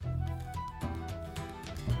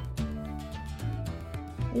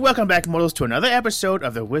Welcome back, mortals, to another episode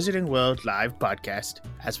of the Wizarding World Live Podcast.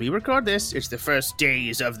 As we record this, it's the first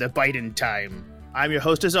days of the Biden time. I'm your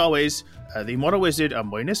host, as always, the immortal wizard,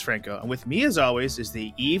 Amoinus Franco, and with me, as always, is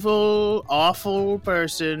the evil, awful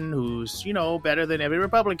person who's, better than every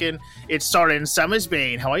Republican. It's Soren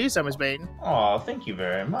Summersbane. How are you, Summersbane? Oh, thank you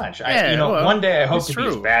very much. One day I hope to be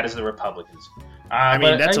as bad as the Republicans.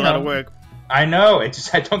 That's a lot of work. I know. It's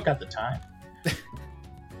just I don't got the time.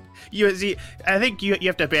 I think you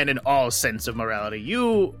have to abandon all sense of morality.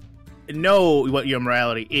 You know what your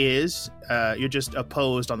morality is. You're just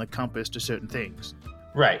opposed on the compass to certain things.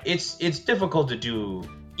 Right. It's difficult to do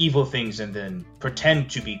evil things and then pretend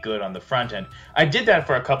to be good on the front end. I did that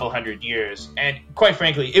for a couple hundred years, and quite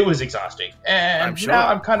frankly, it was exhausting. And I'm sure. Now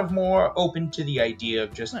I'm kind of more open to the idea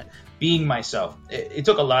of just being myself. It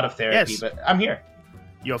took a lot of therapy, but I'm here.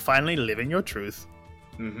 You're finally living your truth.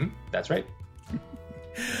 Mm-hmm. That's right.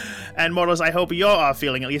 And mortals, I hope you're all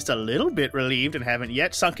feeling at least a little bit relieved and haven't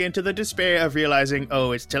yet sunk into the despair of realizing,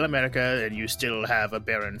 it's still America and you still have a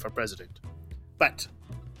Baron for president. But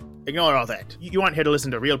ignore all that. You aren't here to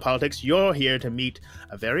listen to real politics. You're here to meet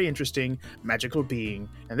a very interesting, magical being.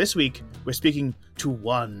 And this week, we're speaking to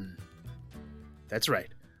one. That's right.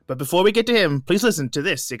 But before we get to him, please listen to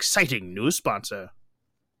this exciting new sponsor.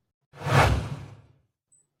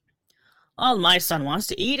 All my son wants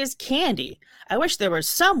to eat is candy. I wish there was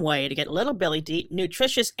some way to get little Billy to eat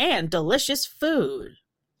nutritious and delicious food.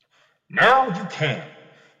 Now you can.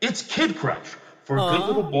 It's Kid Crunch for good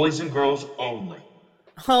little boys and girls only.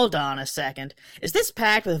 Hold on a second. Is this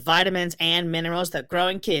packed with vitamins and minerals that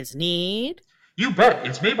growing kids need? You bet.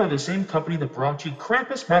 It's made by the same company that brought you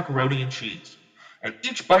Krampus macaroni and cheese. And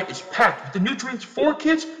each bite is packed with the nutrients for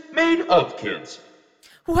kids made of kids.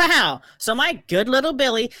 Wow, so my good little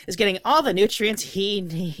Billy is getting all the nutrients he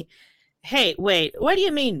needs. Hey, wait, what do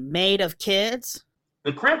you mean made of kids?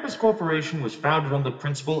 The Krampus Corporation was founded on the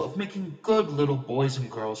principle of making good little boys and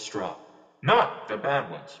girls strong, not the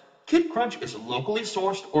bad ones. Kid Crunch is locally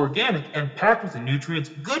sourced, organic, and packed with the nutrients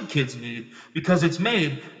good kids need because it's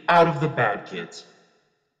made out of the bad kids.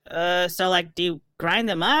 So do you grind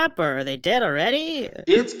them up, or are they dead already?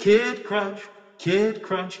 It's Kid Crunch. Kid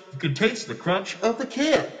Crunch. You can taste the crunch of the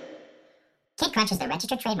kid. Kid Crunch is the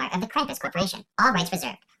registered trademark of the Krampus Corporation. All rights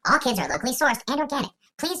reserved. All kids are locally sourced and organic.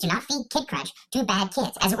 Please do not feed Kid Crunch to bad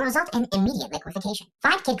kids, as it will result in immediate liquefaction.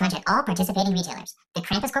 Find Kid Crunch at all participating retailers. The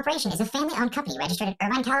Krampus Corporation is a family-owned company registered in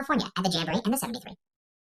Irvine, California, at the Jamboree and the 73.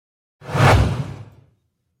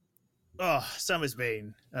 Oh,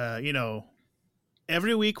 Summersbane.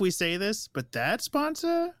 Every week we say this, but that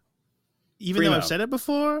sponsor, even though I've said it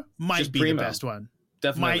before, might be the best one.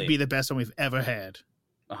 Definitely. Might be the best one we've ever had.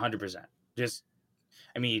 100%.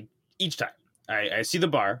 Each time I see the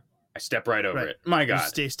bar, I step right over it. My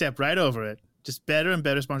God. You step right over it. Just better and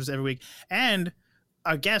better sponsors every week. And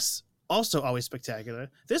our guests also always spectacular.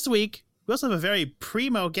 This week, we also have a very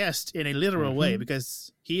primo guest in a literal way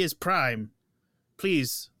because he is prime.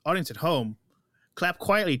 Please, audience at home, clap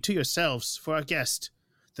quietly to yourselves for our guest,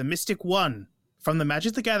 the Mystic One, from the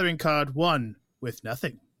Magic the Gathering card One with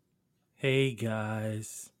Nothing. Hey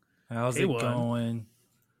guys, how's it going?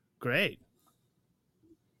 Great.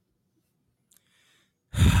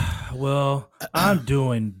 Well, I'm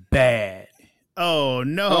doing bad. Oh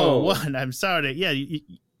no, One. I'm sorry. Yeah,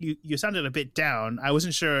 you sounded a bit down. I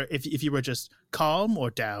wasn't sure if you were just calm or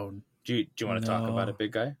down. Do you want to talk about it,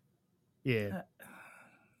 big guy? Yeah.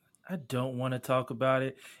 I don't want to talk about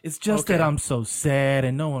it. It's just that I'm so sad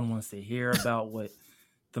and no one wants to hear about what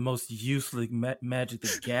the most useless Magic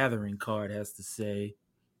the Gathering card has to say.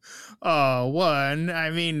 Oh, One.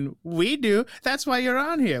 I mean, we do. That's why you're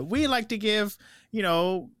on here. We like to give,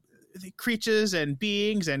 creatures and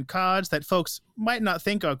beings and cards that folks might not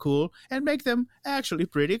think are cool and make them actually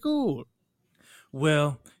pretty cool.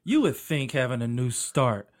 Well, you would think having a new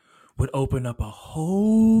start would open up a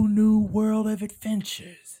whole new world of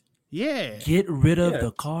adventures. Yeah. Get rid of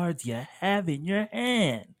the cards you have in your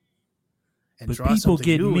hand. And but draw people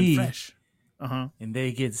get new me, and fresh. And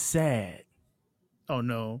they get sad. Oh,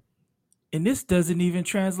 no. And this doesn't even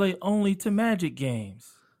translate only to Magic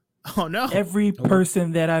games. Oh, no. Every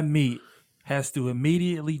person that I meet has to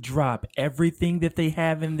immediately drop everything that they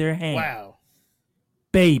have in their hand. Wow.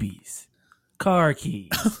 Babies, car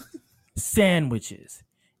keys, sandwiches,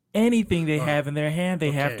 anything they have in their hand,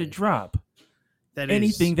 they have to drop.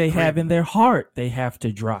 Anything they have in their heart, they have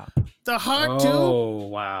to drop. The heart, too? Oh,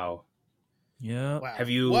 wow. Yeah. Wow. Have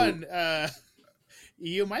you... One,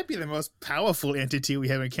 you might be the most powerful entity we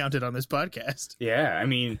have encountered on this podcast. Yeah, I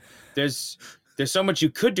mean, there's so much you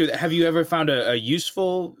could do. Have you ever found a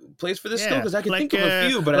useful place for this skill? Because I can think of a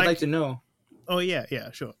few, but I'd like to know. Oh yeah,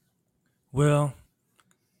 sure. Well,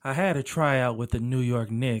 I had a tryout with the New York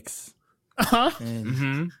Knicks,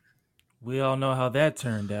 and we all know how that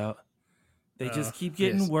turned out. They just keep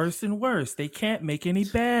getting worse and worse. They can't make any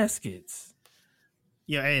baskets.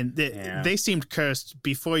 Yeah, and they seemed cursed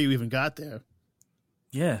before you even got there.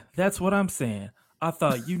 Yeah, that's what I'm saying. I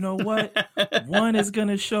thought, you know what? One is going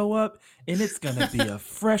to show up, and it's going to be a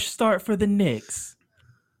fresh start for the Knicks.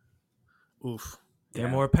 Oof. They're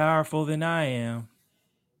more powerful than I am.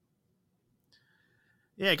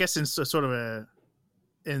 Yeah, I guess in sort of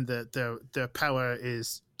their power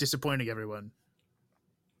is disappointing everyone.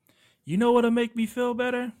 You know what'll make me feel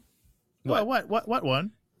better? What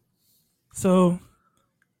one? So,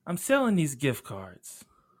 I'm selling these gift cards,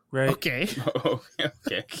 right? Okay.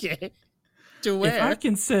 Okay. To where? If I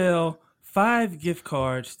can sell 5 gift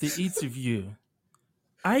cards to each of you,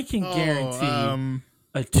 I can guarantee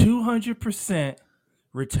a 200%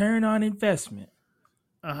 return on investment.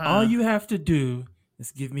 All you have to do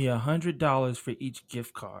is give me $100 for each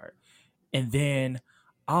gift card, and then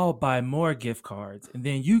I'll buy more gift cards, and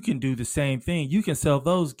then you can do the same thing. You can sell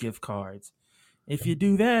those gift cards. If you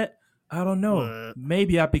do that, I don't know.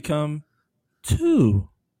 Maybe I become 2.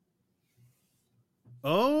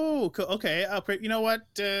 Oh, okay. You know what?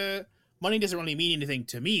 Money doesn't really mean anything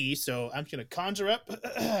to me, so I'm just gonna conjure up.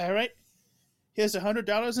 All right. Here's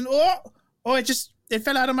 $100, and it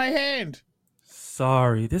fell out of my hand.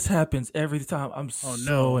 Sorry, this happens every time. I'm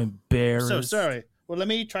so embarrassed. So sorry. Well,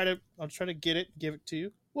 I'll try to give it to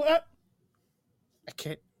you. What? I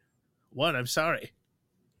can't. What? I'm sorry.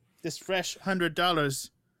 This fresh $100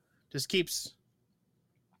 just keeps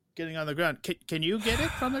getting on the ground. Can you get it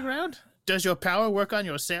from the ground? Does your power work on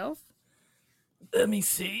yourself? Let me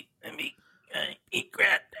see. Let me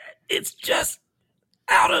grab that. It's just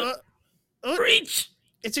out of reach.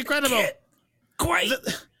 It's incredible. Can't quite.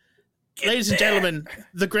 Ladies and gentlemen,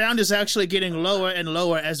 the ground is actually getting lower and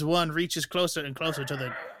lower as one reaches closer and closer to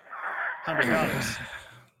the $100.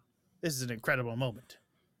 This is an incredible moment.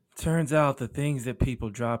 Turns out the things that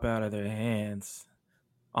people drop out of their hands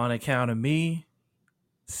on account of me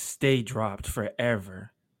stay dropped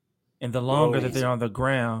forever. And the longer that they're on the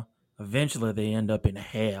ground, eventually they end up in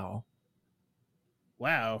hell.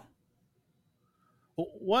 Wow.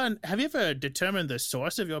 One, have you ever determined the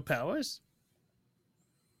source of your powers?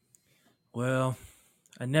 Well,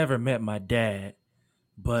 I never met my dad,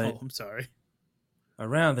 but I'm sorry.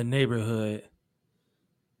 Around the neighborhood,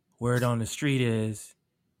 word on the street is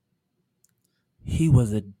he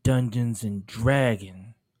was a Dungeons and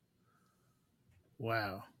Dragon.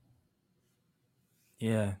 Wow.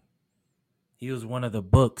 Yeah. He was one of the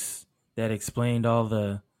books that explained all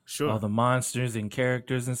the monsters and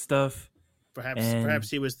characters and stuff. Perhaps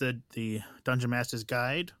he was the Dungeon Master's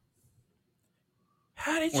guide.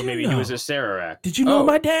 How did you know? Or maybe he was a Sararak. Did you know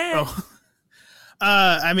my dad?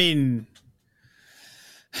 I mean,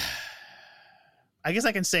 I guess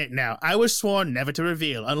I can say it now. I was sworn never to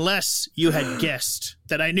reveal unless you had guessed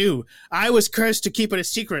that I knew. I was cursed to keep it a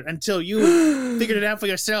secret until you figured it out for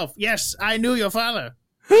yourself. Yes, I knew your father.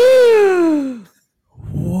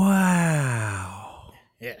 Wow.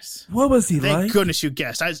 Yes. What was he like? Thank goodness you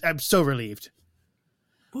guessed. I'm so relieved.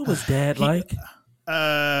 What was Dad like?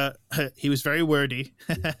 He was very wordy.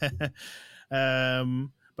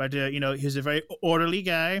 But he was a very orderly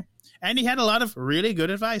guy, and he had a lot of really good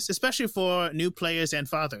advice, especially for new players and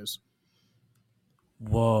fathers.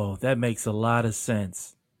 Whoa, that makes a lot of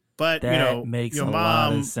sense. But that makes a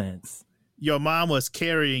lot of sense. Your mom was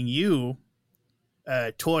carrying you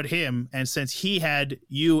toward him, and since he had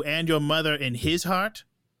you and your mother in his heart,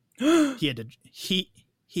 he had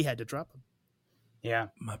to drop him. Yeah.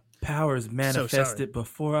 My powers manifested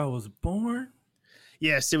before I was born?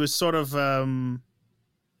 Yes, it was sort of like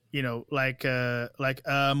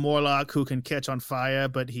a Morlock who can catch on fire,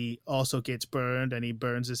 but he also gets burned and he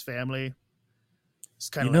burns his family.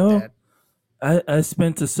 It's kind of like that. I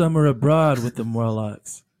spent a summer abroad with the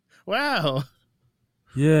Morlocks. Wow.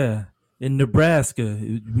 Yeah. In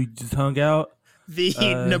Nebraska. We just hung out. The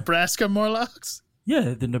Nebraska Morlocks?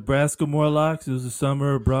 Yeah, the Nebraska Morlocks. It was a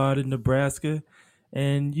summer abroad in Nebraska.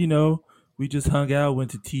 And, we just hung out,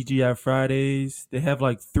 went to TGI Fridays. They have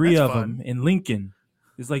like 3 of them in Lincoln.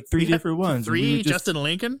 There's like 3 different ones. 3 just in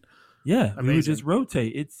Lincoln? Yeah, amazing. We would just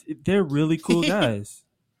rotate. They're really cool guys.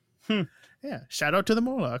 Yeah, shout out to the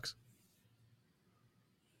Morlocks.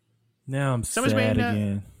 Now I'm sad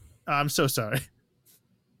again. I'm so sorry.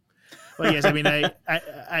 Well, yes, I mean, I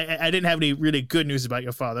didn't have any really good news about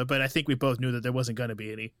your father, but I think we both knew that there wasn't going to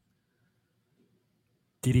be any.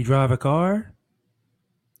 Did he drive a car?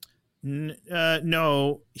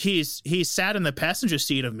 No, he's sat in the passenger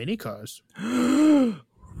seat of minicars.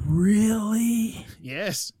 Really?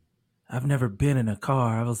 Yes. I've never been in a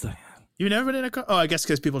car. I was like, You've never been in a car? Oh, I guess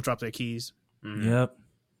because people drop their keys. yep.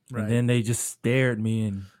 Right. And then they just stare at me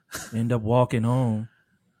and end up walking home.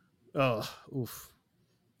 Oh, oof.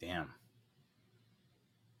 Damn.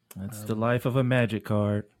 That's the life of a magic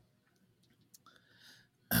card.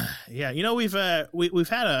 Yeah, you know we've had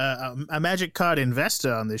a magic card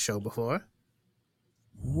investor on this show before.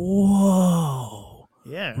 Whoa.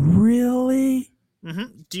 Yeah. Really?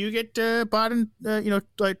 Mm-hmm. Do you get bought in,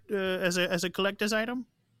 as a collector's item?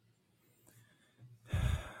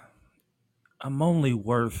 I'm only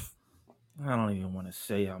worth. I don't even want to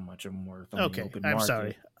say how much I'm worth. On the Okay, open I'm market.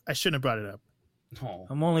 sorry. I shouldn't have brought it up. Oh,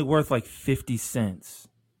 I'm only worth like 50 cents.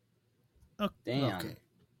 Oh, damn. Okay.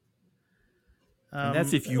 And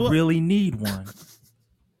that's if you really need one.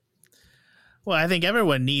 Well, I think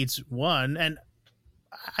everyone needs one, and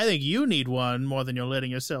I think you need one more than you're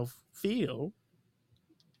letting yourself feel.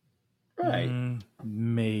 Right.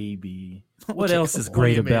 Maybe. What Okay, else is what do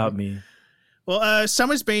great you mean? about me? Well,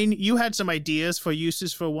 Summer's Bane, you had some ideas for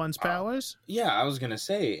uses for one's powers. Yeah, I was gonna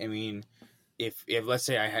say. I mean, if let's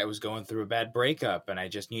say I was going through a bad breakup and I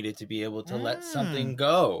just needed to be able to let something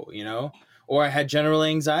go, or I had general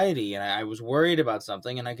anxiety and I was worried about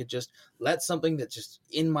something and I could just let something that's just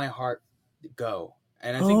in my heart go.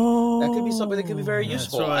 And I think that could be something that could be very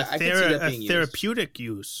useful. So I could see that being used. therapeutic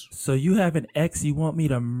use. So you have an ex you want me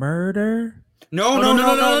to murder? No.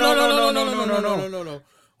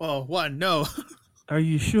 Oh, one, no. Are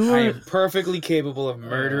you sure? I am perfectly capable of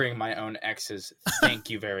murdering my own exes. Thank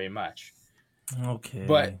you very much. Okay.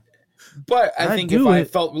 But I I'd think do if I it.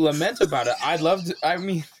 felt lament about it, I'd love to. I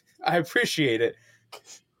mean, I appreciate it.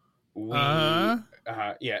 Yeah.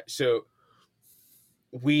 So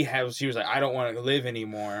she was like, I don't want to live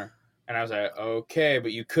anymore. And I was like, okay,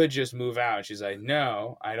 but you could just move out. And she's like,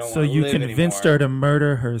 no, I don't want to live anymore. So you convinced her to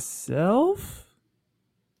murder herself?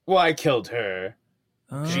 Well, I killed her.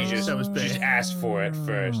 She Oh. just asked for it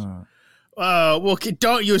first. Well,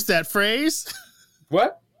 don't use that phrase.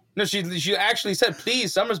 What? No, she actually said,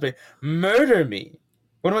 please, Summersby, murder me.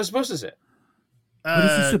 What am I supposed to say? What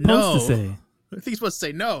is he supposed to say? I think he's supposed to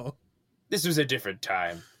say no. This was a different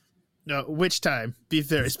time. No, which time? Be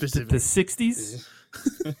very specific. The 60s?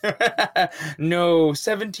 No,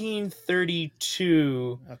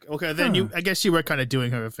 1732. Okay, then I guess you were kind of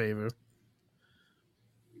doing her a favor.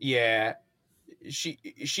 Yeah.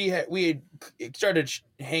 We had started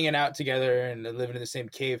hanging out together and living in the same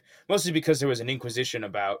cave, mostly because there was an inquisition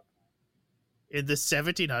about. In the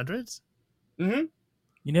 1700s? Mm-hmm.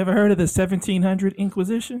 You never heard of the 1700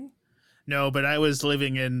 Inquisition? No, but I was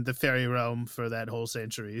living in the fairy realm for that whole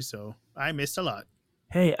century, so I missed a lot.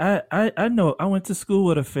 Hey, I know. I went to school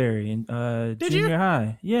with a fairy in junior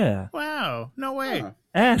high. Yeah. Wow, no way. Huh.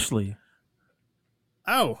 Ashley.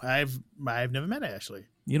 Oh, I've never met Ashley.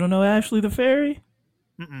 You don't know Ashley the fairy?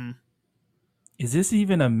 Mm-mm. Is this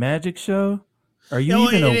even a magic show? Are you No,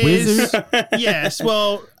 even a it is. wizard? Yes.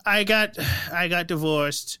 Well, I got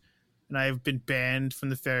divorced, and I've been banned from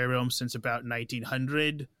the fairy realm since about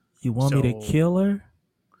 1900. You want me to kill her?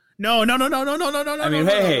 No. I mean,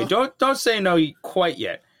 hey, don't say no quite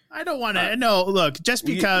yet. I don't want to. No, look, just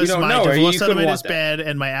you because don't my know her, divorce you settlement couldn't is want bad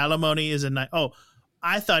and my alimony is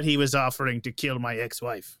I thought he was offering to kill my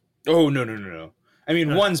ex-wife. Oh, no. I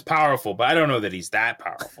mean, one's powerful, but I don't know that he's that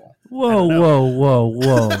powerful.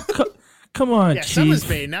 Whoa. Come on, Yeah, Chief. Summer's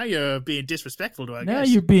Bane, now you're being disrespectful to our Now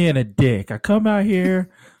guest. you're being a dick. I come out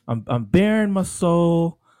here, I'm bearing my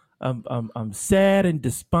soul. I'm sad and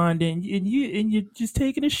despondent, and you're just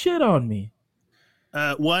taking a shit on me.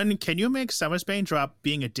 One, can you make Summer's Bane drop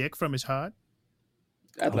being a dick from his heart?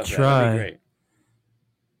 I'd love try. that. That'd be great.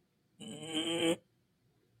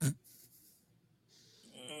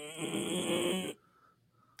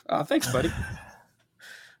 Oh, thanks, buddy.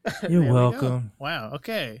 You're There we go. welcome. Wow,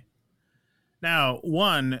 okay. Now,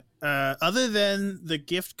 one, other than the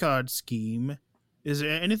gift card scheme, is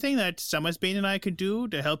there anything that Summer's Bane and I could do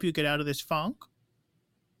to help you get out of this funk?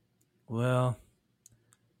 Well,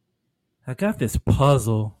 I got this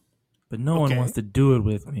puzzle, but no one Okay. wants to do it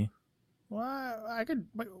with me. Well, I think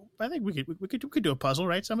we could do a puzzle,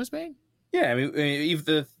 right, Summer's Bane? Yeah, I mean, if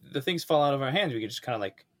the things fall out of our hands, we could just kind of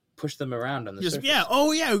like push them around on the surface. Yeah.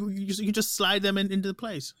 Oh, yeah. You can just slide them into the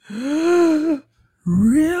place.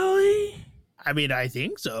 Really? I mean, I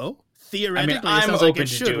think so. I Theoretically, mean, it I'm sounds like open it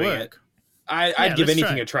to should doing work. it. I'd give let's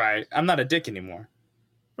anything try. a try. I'm not a dick anymore.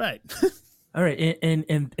 Right. All right,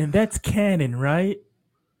 and that's canon, right?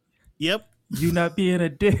 Yep. You not being a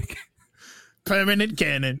dick. Permanent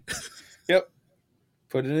canon. Yep.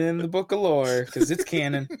 Put it in the book of lore because it's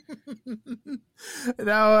canon.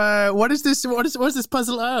 Now, what is this? What is this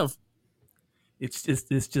puzzle of? It's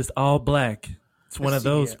just all black. It's one of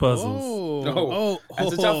those puzzles. Oh,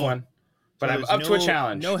 that's a tough one. But So I'm there's up to a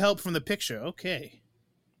challenge. No help from the picture. Okay.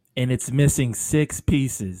 And it's missing 6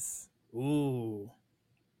 pieces. Ooh.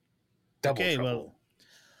 Double Okay. trouble. Well.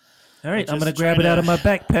 All right, Just I'm gonna grab trying it out to- of my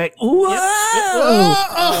backpack. Whoa!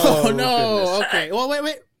 Oh, Oh, no. goodness. Okay. Well,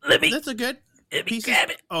 wait. Let me That's a good. let me Pieces. grab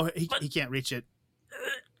it. Oh, he can't reach it.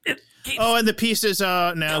 It keeps- Oh, and the pieces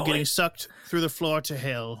are now Going. getting sucked through the floor to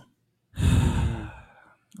hell.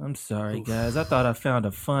 I'm sorry, guys. I thought I found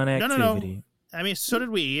a fun No. activity. I mean, so did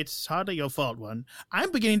we. It's hardly your fault, one.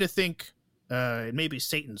 I'm beginning to think it may be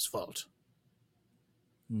Satan's fault.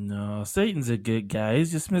 No, Satan's a good guy.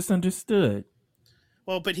 He's just misunderstood.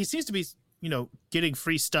 Well, but he seems to be, getting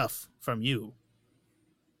free stuff from you.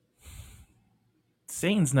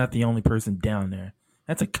 Satan's not the only person down there.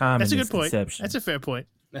 That's a common That's a good point. misconception. That's a fair point.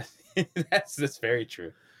 That's very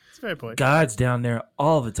true. It's a fair point. God's down there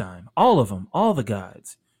all the time. All of them. All the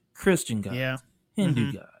gods. Christian gods. Yeah.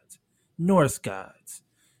 Hindu Mhm. gods. Norse gods.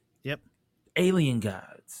 Yep. Alien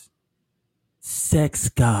gods. Sex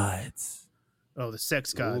gods. Oh, the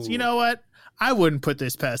sex gods. Ooh. You know what? I wouldn't put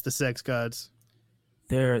this past the sex gods.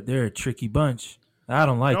 They're a tricky bunch. I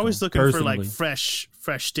don't like They're always them, looking personally. for like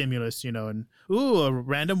fresh stimulus, and a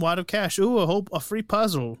random wad of cash. Ooh, a free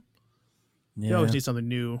puzzle. You Yeah. always need something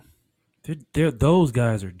new. Those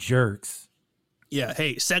guys are jerks. Yeah.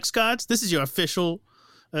 Hey, sex gods. This is your official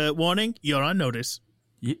warning. You're on notice.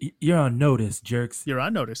 You're on notice, jerks. You're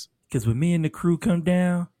on notice. Because when me and the crew come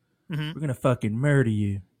down, Mhm. we're gonna fucking murder you.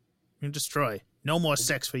 You can destroy. No more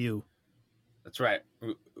sex for you. That's right.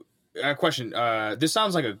 Question. This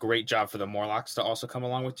sounds like a great job for the Morlocks to also come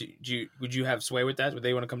along with. Would you have sway with that? Would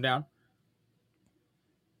they want to come down?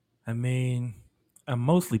 I mean, I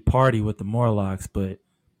mostly party with the Morlocks, but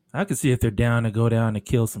I could see if they're down to go down to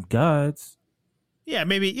kill some gods. Yeah,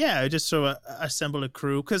 maybe. Yeah, just sort of assemble a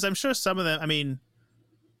crew because I'm sure some of them. I mean,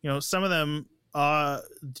 some of them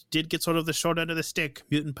did get sort of the short end of the stick,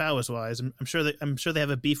 mutant powers wise. I'm sure they have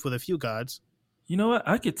a beef with a few gods. You know what?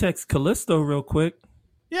 I could text Callisto real quick.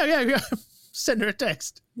 Yeah. Send her a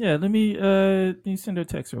text. Yeah, let me send her a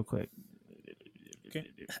text real quick. Okay.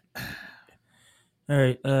 All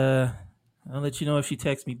right, I'll let you know if she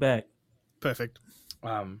texts me back. Perfect.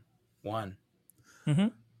 One. Mm-hmm.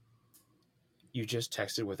 You just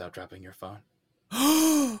texted without dropping your phone.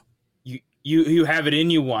 You have it in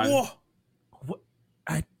you, one. Whoa. What?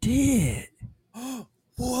 I did.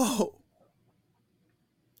 Whoa.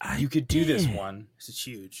 You could do this, did. one. This is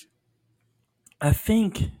huge. I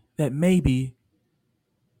think that maybe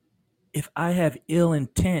if I have ill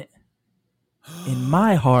intent in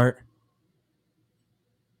my heart,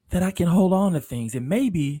 that I can hold on to things. And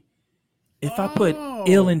maybe if I put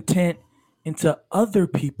ill intent into other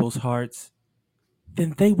people's hearts,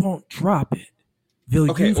 then they won't drop it. They'll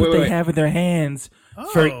use what they have in their hands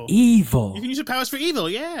for evil. You can use your powers for evil.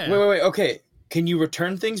 Yeah. Wait. Okay. Can you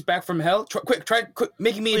return things back from hell? Try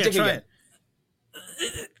making me a dick again.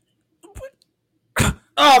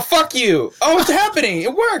 Oh, fuck you! Oh, it's happening!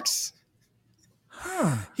 It works.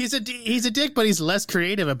 He's a dick, but he's less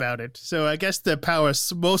creative about it. So I guess the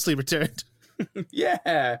power's mostly returned.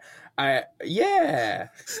 Yeah.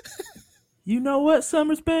 You know what,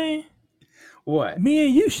 Summersbane? What? Me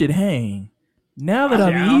and you should hang. Now that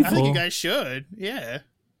I'm I evil, think you guys should. Yeah.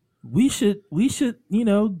 we should,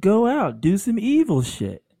 go out, do some evil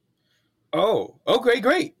shit. Oh,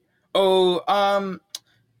 great. Oh,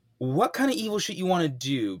 what kind of evil shit you want to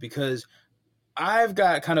do? Because I've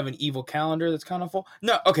got kind of an evil calendar that's kind of full.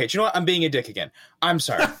 No, okay, do you know what? I'm being a dick again. I'm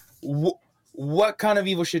sorry. What kind of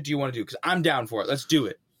evil shit do you want to do? Because I'm down for it. Let's do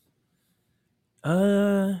it.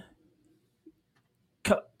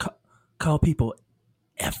 Call people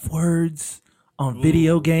F words on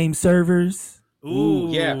video game servers. Ooh,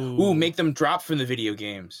 yeah. Ooh, make them drop from the video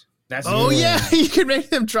games. That's Yeah, you can make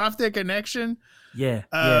them drop their connection. Yeah.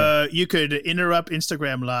 You could interrupt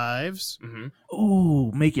Instagram lives. Mm-hmm.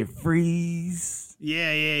 Ooh, make it freeze.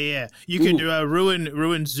 Yeah. You could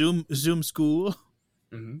ruin Zoom school.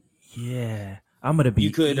 Mm-hmm. Yeah, I'm gonna be.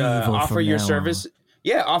 You could evil offer from your now service. on.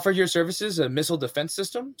 Yeah, offer your services a missile defense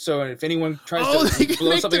system. So if anyone tries They to can blow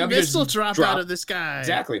make something the up, you missile just drop out of the sky.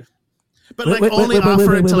 Exactly. But only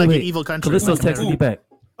offer it to like an evil country. Callisto's texting me back.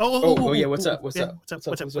 Oh, yeah. What's up? What's up?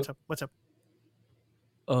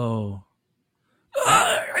 Oh.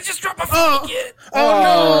 I just dropped my phone Oh. again.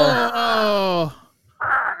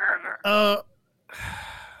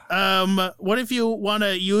 Oh no! What if you want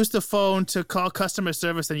to use the phone to call customer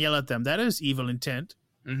service and yell at them? That is evil intent.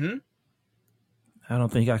 Mm-hmm. I don't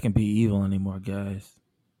think I can be evil anymore, guys.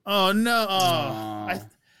 Oh no!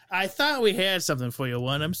 I thought we had something for you,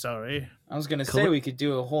 One. I'm sorry. I was gonna say we could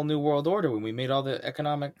do a whole new world order when we made all the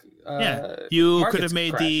economic. You could have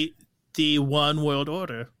made the one world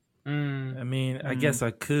order. I mean, I guess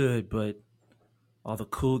I could, but all the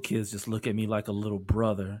cool kids just look at me like a little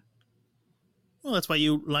brother. Well, that's why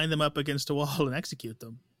you line them up against a wall and execute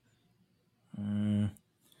them.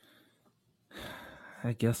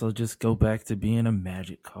 I guess I'll just go back to being a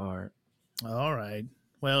magic card. All right.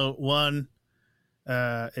 Well, One,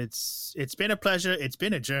 it's been a pleasure. It's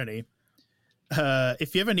been a journey.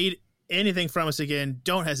 If you ever need anything from us again,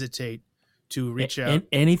 don't hesitate to reach out.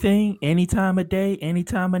 Anything, any time of day, any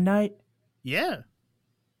time of night? Yeah.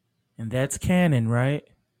 And that's canon, right?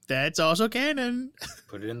 That's also canon.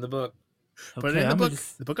 Put it in the book. Put it in the book.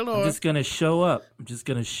 The book of lore. I'm just going to show up. I'm just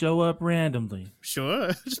going to show up randomly.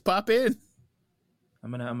 Sure. Just pop in. I'm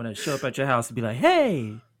gonna show up at your house and be like,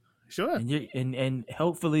 "Hey." Sure. And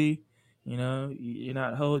hopefully, you're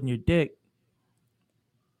not holding your dick.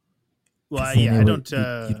 Well, I don't.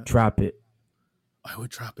 You drop it. I would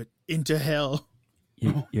drop it into hell.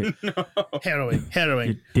 No. Harrowing.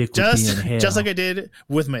 Your dick would be in hell. Just like I did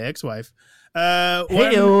with my ex-wife.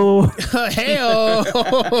 Heyo. Heyo.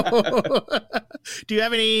 Do you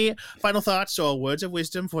have any final thoughts or words of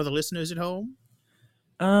wisdom for the listeners at home?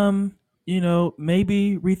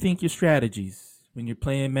 Maybe rethink your strategies when you're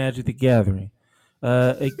playing Magic the Gathering.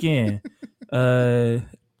 Again,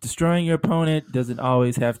 destroying your opponent doesn't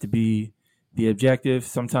always have to be the objective.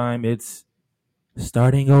 Sometimes it's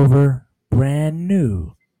starting over brand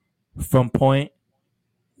new from point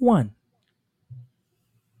 1.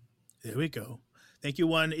 There we go. Thank you,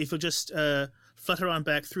 One. If you'll just flutter on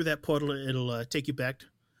back through that portal, it'll take you back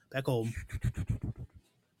home.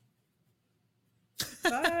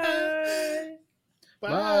 Bye.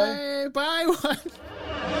 Bye. Bye, One.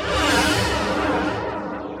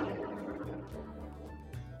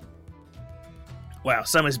 Wow,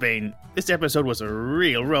 Summersbane, this episode was a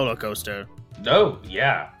real roller coaster. No,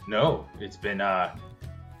 it's been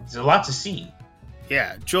there's a lot to see.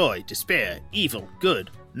 Yeah, joy, despair, evil, good,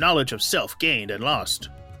 knowledge of self gained and lost.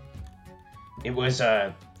 It was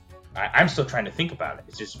I'm still trying to think about it.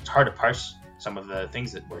 It's hard to parse some of the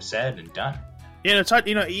things that were said and done. Yeah, it's hard,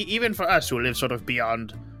 even for us who live sort of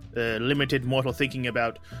beyond limited mortal thinking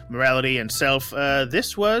about morality and self.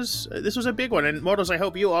 This was a big one, and Mortals, I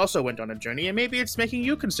hope you also went on a journey, and maybe it's making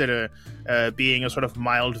you consider being a sort of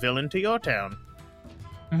mild villain to your town.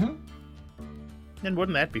 Mm-hmm. And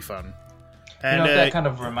wouldn't that be fun? And that kind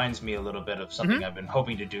of reminds me a little bit of something I've been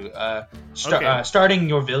hoping to do. Starting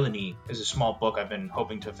Your Villainy is a small book I've been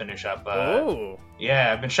hoping to finish up.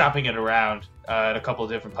 Yeah, I've been shopping it around at a couple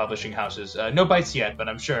of different publishing houses. No bites yet, but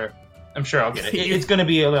I'm sure I'll get it. It's going to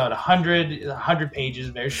be about 100 pages,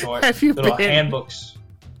 very short, little handbooks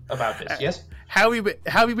about this. Yes? How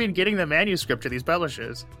have you been getting the manuscript to these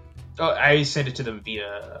publishers? Oh, I sent it to them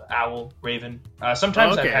via Owl, Raven.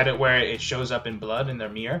 Sometimes I've had it where it shows up in blood in their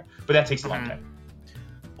mirror, but that takes a long time.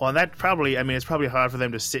 Well, that probably, it's probably hard for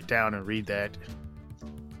them to sit down and read that.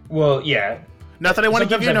 Well, yeah. Not that I want to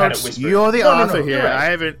give you notes. You're the author here.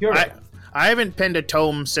 Right. I haven't penned a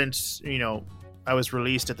tome since, I was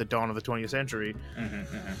released at the dawn of the 20th century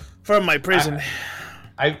from my prison.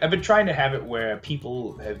 I've been trying to have it where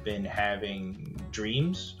people have been having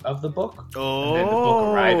dreams of the book, and then the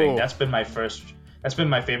book arriving. That's been my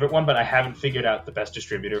favorite one, but I haven't figured out the best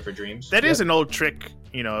distributor for dreams. That is an old trick,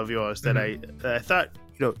 of yours that I thought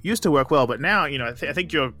used to work well, but now I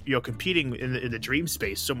think you're competing in the dream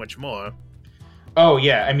space so much more. Oh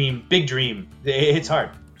yeah, big dream. It's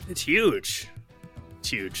hard. It's huge. It's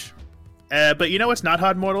huge. But you know what's not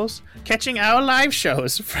hard, Mortals? Catching our live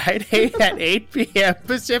shows Friday at 8 p.m.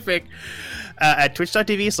 Pacific at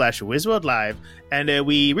twitch.tv/WizWorldLive. And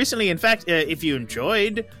we recently, in fact, if you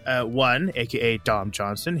enjoyed One, a.k.a. Dom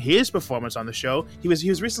Johnson, his performance on the show, he was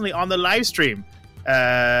recently on the live stream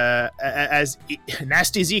as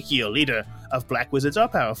Nasty Ezekiel, leader of Black Wizards Are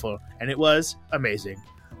Powerful. And it was amazing.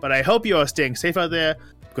 But I hope you are staying safe out there.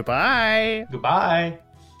 Goodbye. Goodbye.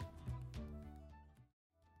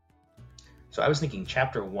 So I was thinking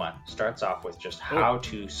chapter 1 starts off with just how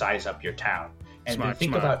to size up your town. And then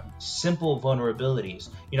think about simple vulnerabilities.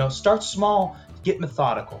 Start small, get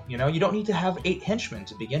methodical. You don't need to have 8 henchmen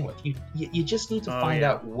to begin with. You just need to find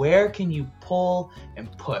out where can you pull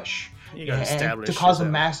and push to cause a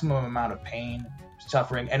maximum amount of pain,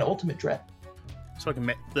 suffering, and ultimate dread. It's like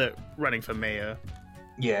the running for mayor.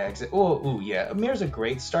 Yeah, exactly. Yeah. Mayor's a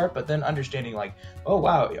great start, but then understanding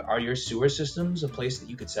are your sewer systems a place that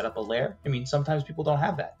you could set up a lair? Sometimes people don't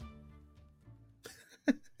have that.